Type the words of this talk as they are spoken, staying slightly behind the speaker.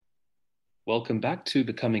Welcome back to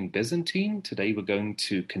Becoming Byzantine. Today we're going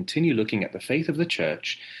to continue looking at the faith of the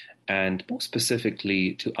Church and more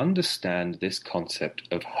specifically to understand this concept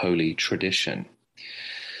of holy tradition.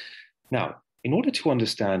 Now, in order to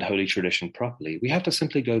understand holy tradition properly, we have to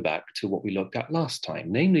simply go back to what we looked at last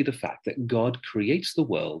time, namely the fact that God creates the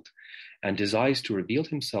world and desires to reveal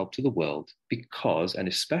himself to the world because, and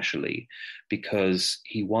especially because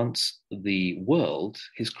he wants the world,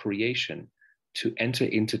 his creation, to enter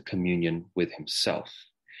into communion with himself.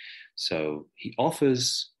 So he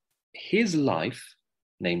offers his life,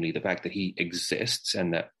 namely the fact that he exists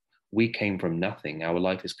and that we came from nothing. Our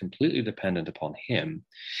life is completely dependent upon him.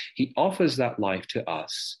 He offers that life to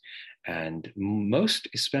us, and most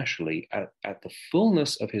especially at the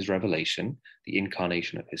fullness of his revelation, the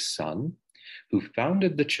incarnation of his Son, who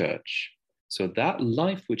founded the church. So that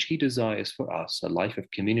life which he desires for us, a life of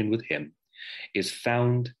communion with him, is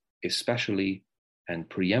found especially and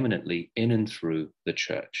preeminently in and through the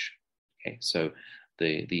church. Okay, so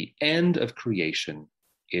the end of creation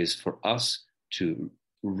is for us to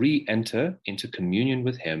re-enter into communion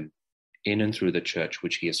with him in and through the church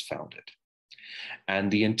which he has founded.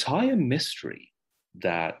 And the entire mystery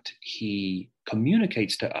that he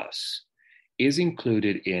communicates to us is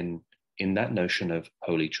included in that notion of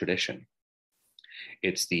holy tradition.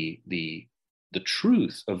 It's the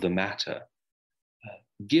truth of the matter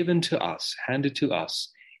given to us, handed to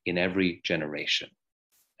us in every generation.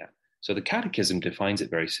 Yeah. So the catechism defines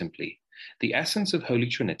it very simply. The essence of Holy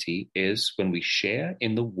Trinity is when we share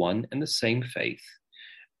in the one and the same faith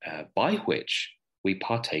by which we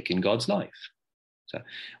partake in God's life. So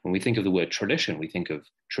when we think of the word tradition, we think of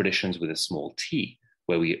traditions with a small t,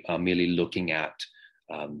 where we are merely looking at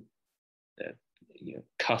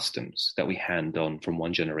customs that we hand on from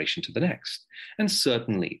one generation to the next. And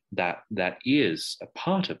certainly that is a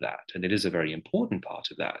part of that, and it is a very important part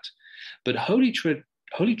of that. But holy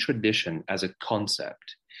tradition as a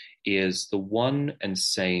concept is the one and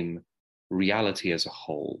same reality as a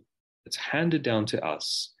whole that's handed down to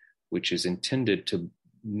us, which is intended to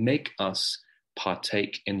make us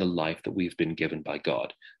partake in the life that we've been given by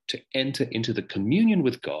God, to enter into the communion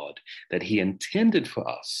with God that he intended for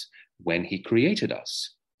us when he created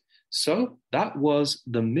us. So that was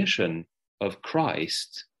the mission of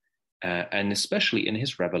Christ, and especially in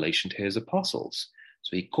his revelation to his apostles.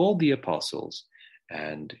 So he called the apostles,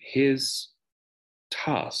 and his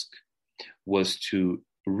task was to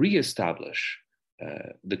reestablish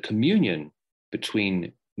the communion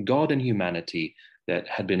between God and humanity that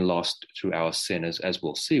had been lost through our sin, as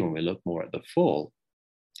we'll see when we look more at the fall.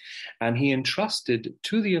 And he entrusted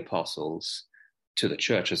to the apostles, to the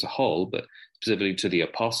church as a whole, but specifically to the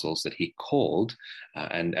apostles that he called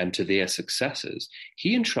and to their successors,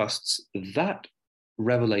 he entrusts that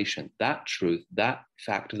revelation, that truth, that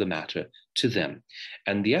fact of the matter to them.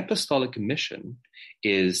 And the apostolic mission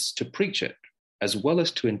is to preach it as well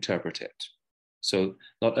as to interpret it. So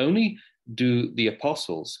not only do the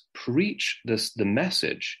apostles preach the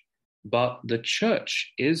message, but the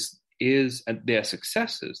church is and their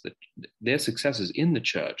successors in the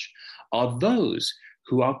church are those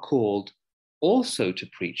who are called also to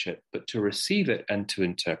preach it, but to receive it and to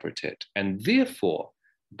interpret it. And therefore,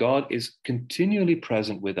 God is continually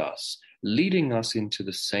present with us, leading us into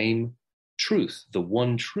the same truth, the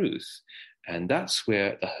one truth. And that's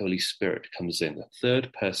where the Holy Spirit comes in, the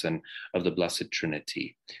third person of the Blessed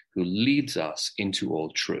Trinity, who leads us into all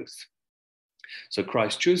truth. So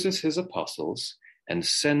Christ chooses his apostles and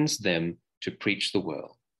sends them to preach the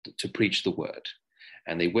word.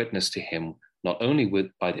 And they witness to him not only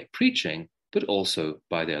by their preaching, but also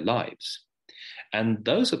by their lives. And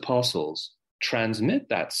those apostles transmit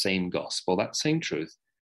that same gospel, that same truth,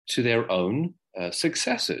 to their own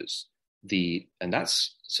successors.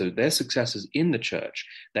 So their successors in the church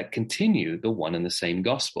that continue the one and the same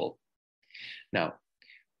gospel. Now,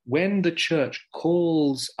 when the church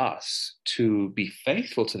calls us to be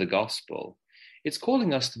faithful to the gospel, it's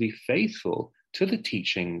calling us to be faithful to the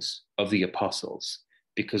teachings of the apostles,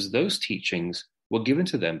 because those teachings were given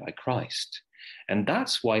to them by Christ. And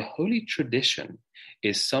that's why holy tradition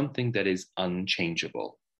is something that is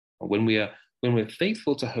unchangeable. When we're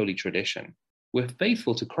faithful to holy tradition, we're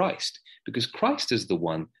faithful to Christ, because Christ is the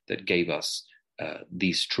one that gave us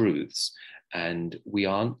these truths, and we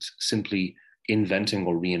aren't simply inventing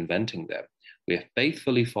or reinventing them. We're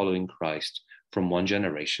faithfully following Christ from one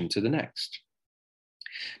generation to the next.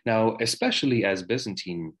 Now, especially as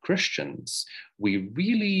Byzantine Christians, we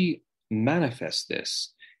really manifest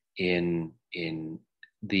this in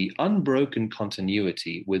the unbroken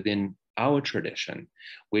continuity within our tradition,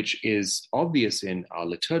 which is obvious in our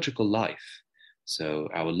liturgical life. So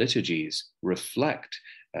our liturgies reflect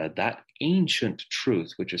that ancient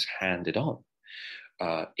truth which is handed on.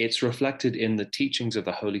 It's reflected in the teachings of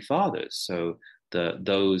the Holy Fathers. So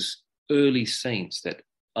those early saints that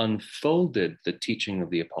unfolded the teaching of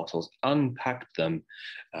the apostles, unpacked them,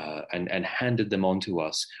 and handed them on to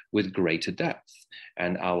us with greater depth.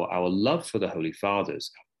 And our love for the Holy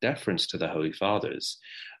Fathers, deference to the Holy Fathers,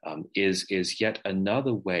 is yet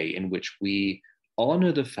another way in which we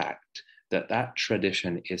honor the fact that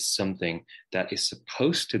tradition is something that is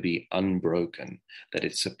supposed to be unbroken, that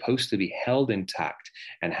it's supposed to be held intact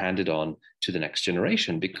and handed on to the next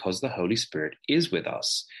generation, because the Holy Spirit is with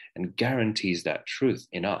us and guarantees that truth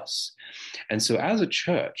in us. And so as a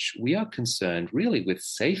church, we are concerned really with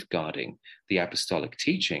safeguarding the apostolic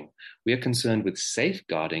teaching. We are concerned with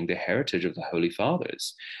safeguarding the heritage of the Holy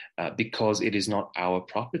Fathers, because it is not our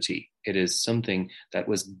property. It is something that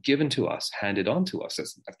was given to us, handed on to us.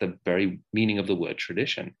 That's the very meaning of the word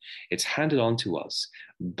tradition. It's handed on to us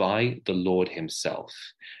by the Lord himself.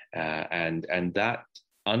 And that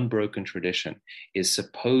unbroken tradition is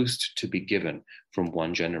supposed to be given from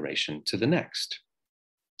one generation to the next.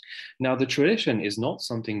 Now, the tradition is not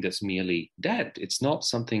something that's merely dead. It's not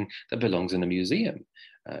something that belongs in a museum.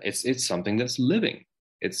 It's something that's living.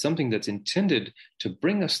 It's something that's intended to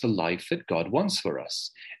bring us the life that God wants for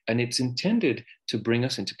us. And it's intended to bring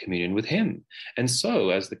us into communion with him. And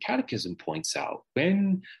so, as the catechism points out,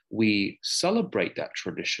 when we celebrate that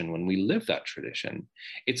tradition, when we live that tradition,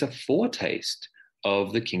 it's a foretaste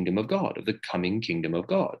of the kingdom of God, of the coming kingdom of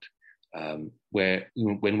God, where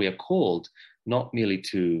when we are called not merely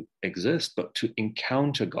to exist, but to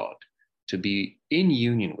encounter God, to be in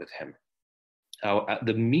union with him.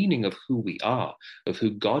 The meaning of who we are, of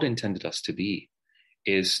who God intended us to be,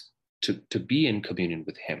 is to be in communion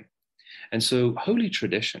with him. And so holy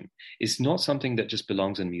tradition is not something that just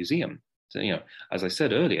belongs in a museum. So, as I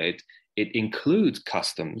said earlier, it includes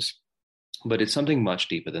customs, but it's something much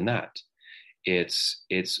deeper than that. It's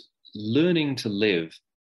learning to live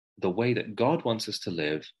the way that God wants us to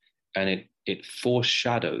live, and it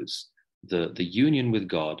foreshadows the union with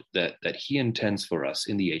God that he intends for us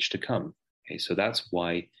in the age to come. Okay, so that's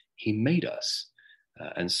why he made us.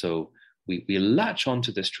 And so we latch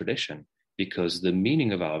onto this tradition because the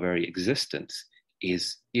meaning of our very existence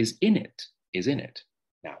is in it.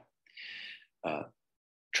 Now,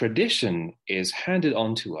 tradition is handed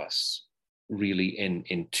on to us really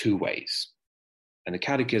in two ways. And the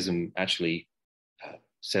Catechism actually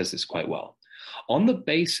says this quite well. On the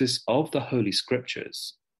basis of the Holy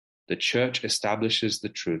Scriptures, the Church establishes the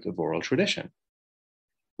truth of oral tradition,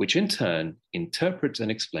 which in turn interprets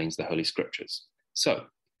and explains the Holy Scriptures. So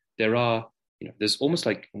there's almost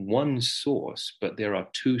like one source, but there are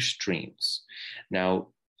two streams. Now,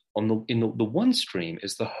 in the one stream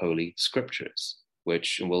is the Holy Scriptures,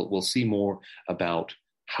 which we'll see more about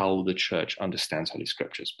how the Church understands Holy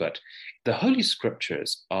Scriptures. But the Holy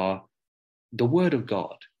Scriptures are the Word of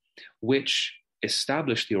God, which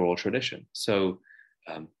established the oral tradition. So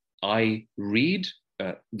I read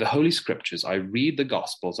the Holy Scriptures, I read the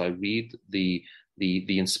Gospels, I read the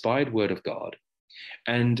inspired Word of God,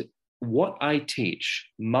 and what I teach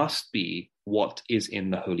must be what is in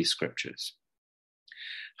the Holy Scriptures.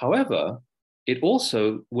 However, it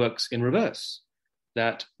also works in reverse,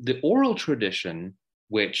 that the oral tradition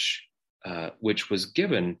which was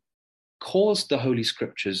given caused the Holy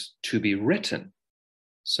Scriptures to be written.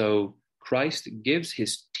 So Christ gives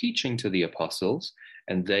his teaching to the apostles,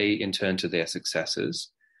 and they in turn to their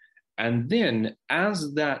successors. And then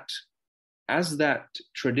as that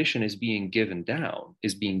tradition is being given,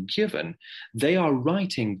 they are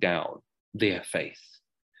writing down their faith.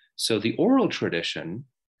 So the oral tradition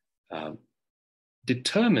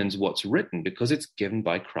determines what's written because it's given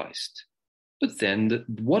by Christ. But then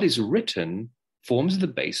what is written forms the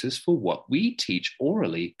basis for what we teach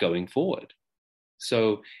orally going forward.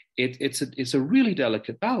 So it's a really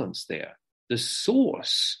delicate balance there. The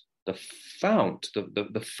source, the fount,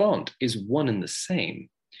 the font is one and the same,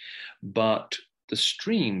 but the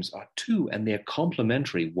streams are two and they're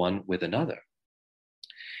complementary one with another.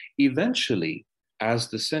 Eventually, as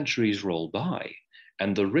the centuries roll by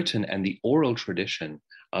and the written and the oral tradition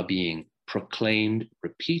are being proclaimed,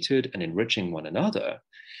 repeated, and enriching one another,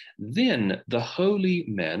 then the holy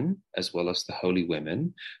men, as well as the holy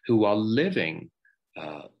women, who are living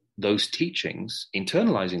those teachings,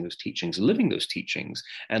 internalizing those teachings, living those teachings,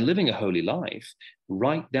 and living a holy life,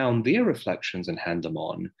 write down their reflections and hand them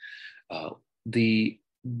on.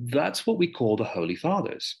 That's what we call the Holy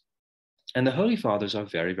Fathers. And the Holy Fathers are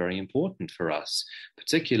very, very important for us,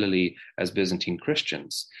 particularly as Byzantine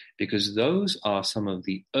Christians, because those are some of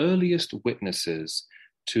the earliest witnesses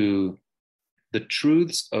to the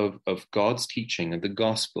truths of God's teaching and the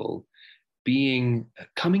gospel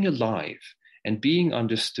coming alive and being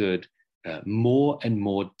understood more and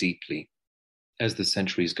more deeply as the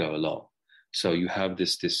centuries go along. So you have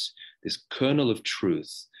this kernel of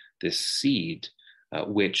truth, this seed,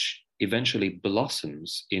 which eventually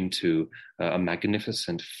blossoms into a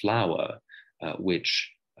magnificent flower,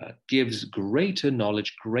 which gives greater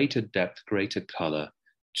knowledge, greater depth, greater color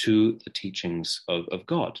to the teachings of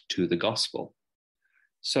God, to the gospel.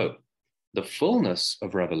 So the fullness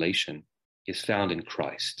of revelation is found in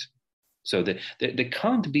Christ. So there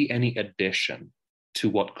can't be any addition to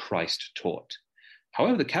what Christ taught.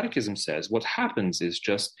 However, the Catechism says what happens is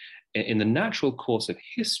just in the natural course of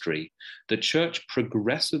history, the church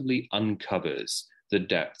progressively uncovers the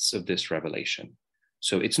depths of this revelation.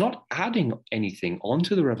 So it's not adding anything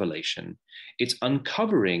onto the revelation, it's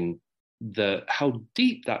uncovering how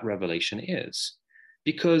deep that revelation is.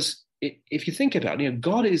 Because if you think about it,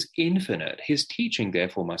 God is infinite. His teaching,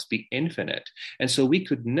 therefore, must be infinite. And so we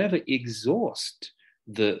could never exhaust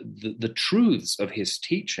the truths of his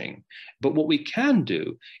teaching. But what we can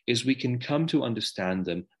do is we can come to understand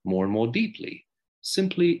them more and more deeply,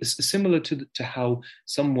 simply similar to how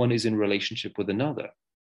someone is in relationship with another.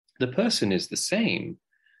 The person is the same,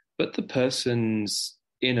 but the person's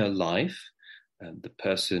inner life, the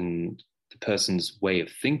person's way of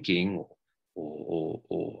thinking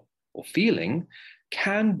or feeling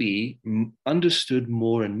can be understood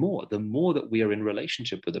more and more, the more that we are in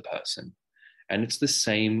relationship with a person. And it's the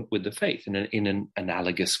same with the faith in an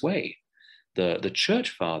analogous way. The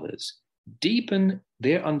church fathers deepen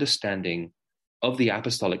their understanding of the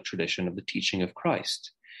apostolic tradition of the teaching of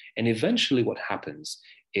Christ. And eventually what happens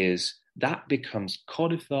is that becomes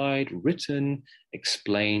codified, written,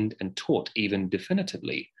 explained, and taught even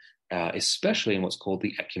definitively, especially in what's called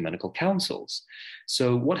the ecumenical councils.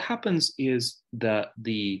 So what happens is that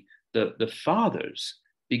the fathers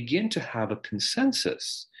begin to have a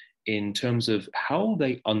consensus in terms of how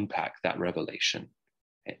they unpack that revelation.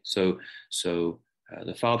 So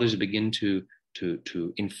the fathers begin to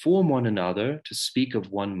inform one another, to speak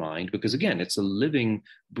of one mind, because again, it's a living,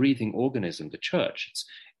 breathing organism, the church. It's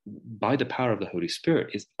by the power of the Holy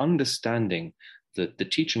Spirit is understanding the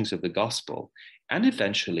teachings of the gospel. And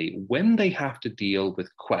eventually, when they have to deal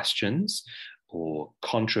with questions or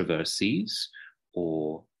controversies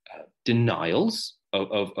or denials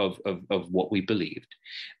of what we believed,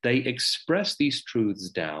 they express these truths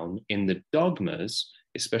down in the dogmas,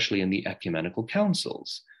 especially in the ecumenical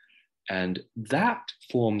councils. And that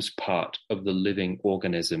forms part of the living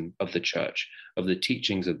organism of the church, of the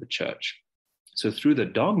teachings of the church. So through the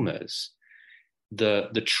dogmas,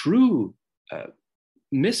 the true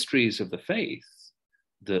mysteries of the faith,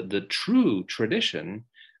 the true tradition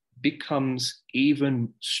becomes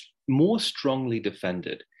even more strongly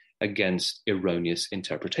defended against erroneous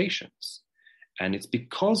interpretations. And it's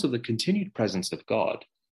because of the continued presence of God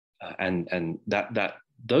and that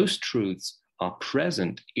those truths are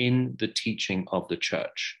present in the teaching of the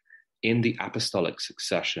church, in the apostolic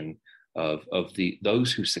succession of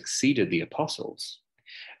those who succeeded the apostles.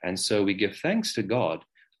 And so we give thanks to God,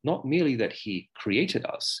 not merely that he created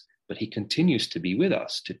us, but he continues to be with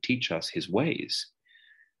us to teach us his ways.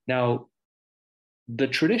 Now, the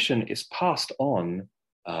tradition is passed on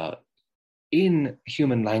in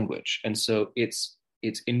human language. And so it's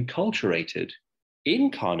incarnated,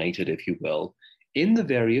 if you will, in the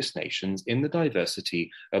various nations, in the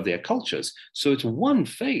diversity of their cultures. So it's one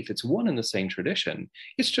faith, it's one and the same tradition.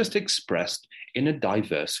 It's just expressed in a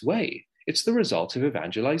diverse way. It's the result of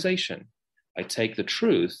evangelization. I take the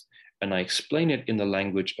truth and I explain it in the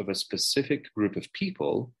language of a specific group of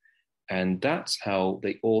people, and that's how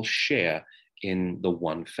they all share in the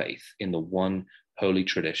one faith, in the one holy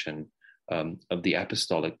tradition of the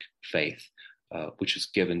apostolic faith, which is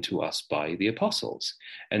given to us by the apostles.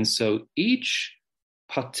 And so each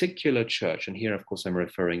particular church, and here, of course, I'm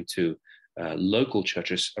referring to local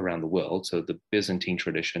churches around the world, so the Byzantine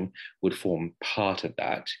tradition would form part of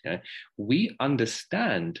that. We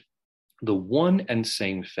understand the one and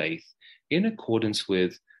same faith in accordance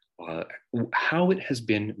with how it has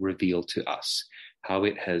been revealed to us, how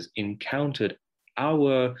it has encountered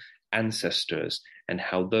our ancestors, and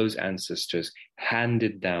how those ancestors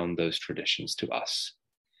handed down those traditions to us.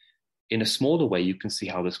 In a smaller way, you can see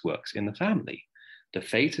how this works in the family. The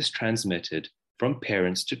faith is transmitted from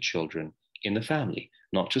parents to children in the family,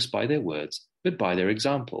 not just by their words, but by their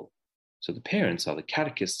example. So the parents are the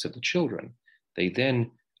catechists of the children. They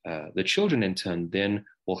then The children, in turn, then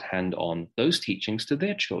will hand on those teachings to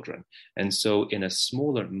their children. And so, in a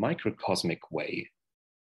smaller microcosmic way,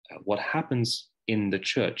 what happens in the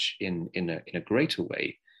church in a greater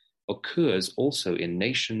way occurs also in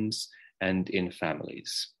nations and in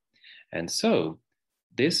families. And so,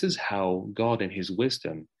 this is how God, in his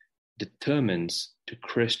wisdom, determines to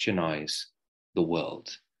Christianize the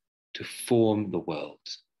world, to form the world.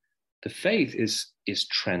 The faith is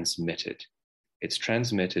transmitted. It's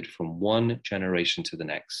transmitted from one generation to the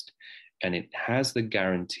next, and it has the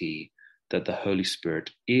guarantee that the Holy Spirit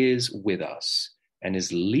is with us and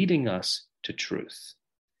is leading us to truth.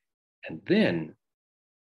 And then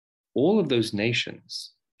all of those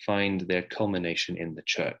nations find their culmination in the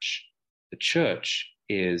church. The church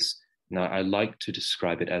is, now I like to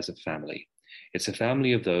describe it as a family. It's a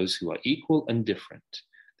family of those who are equal and different.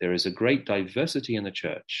 There is a great diversity in the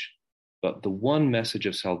church, but the one message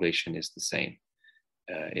of salvation is the same.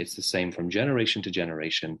 It's the same from generation to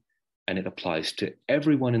generation, and it applies to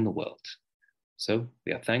everyone in the world. So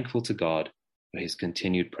we are thankful to God for his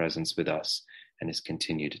continued presence with us and his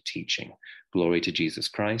continued teaching. Glory to Jesus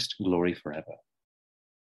Christ, glory forever.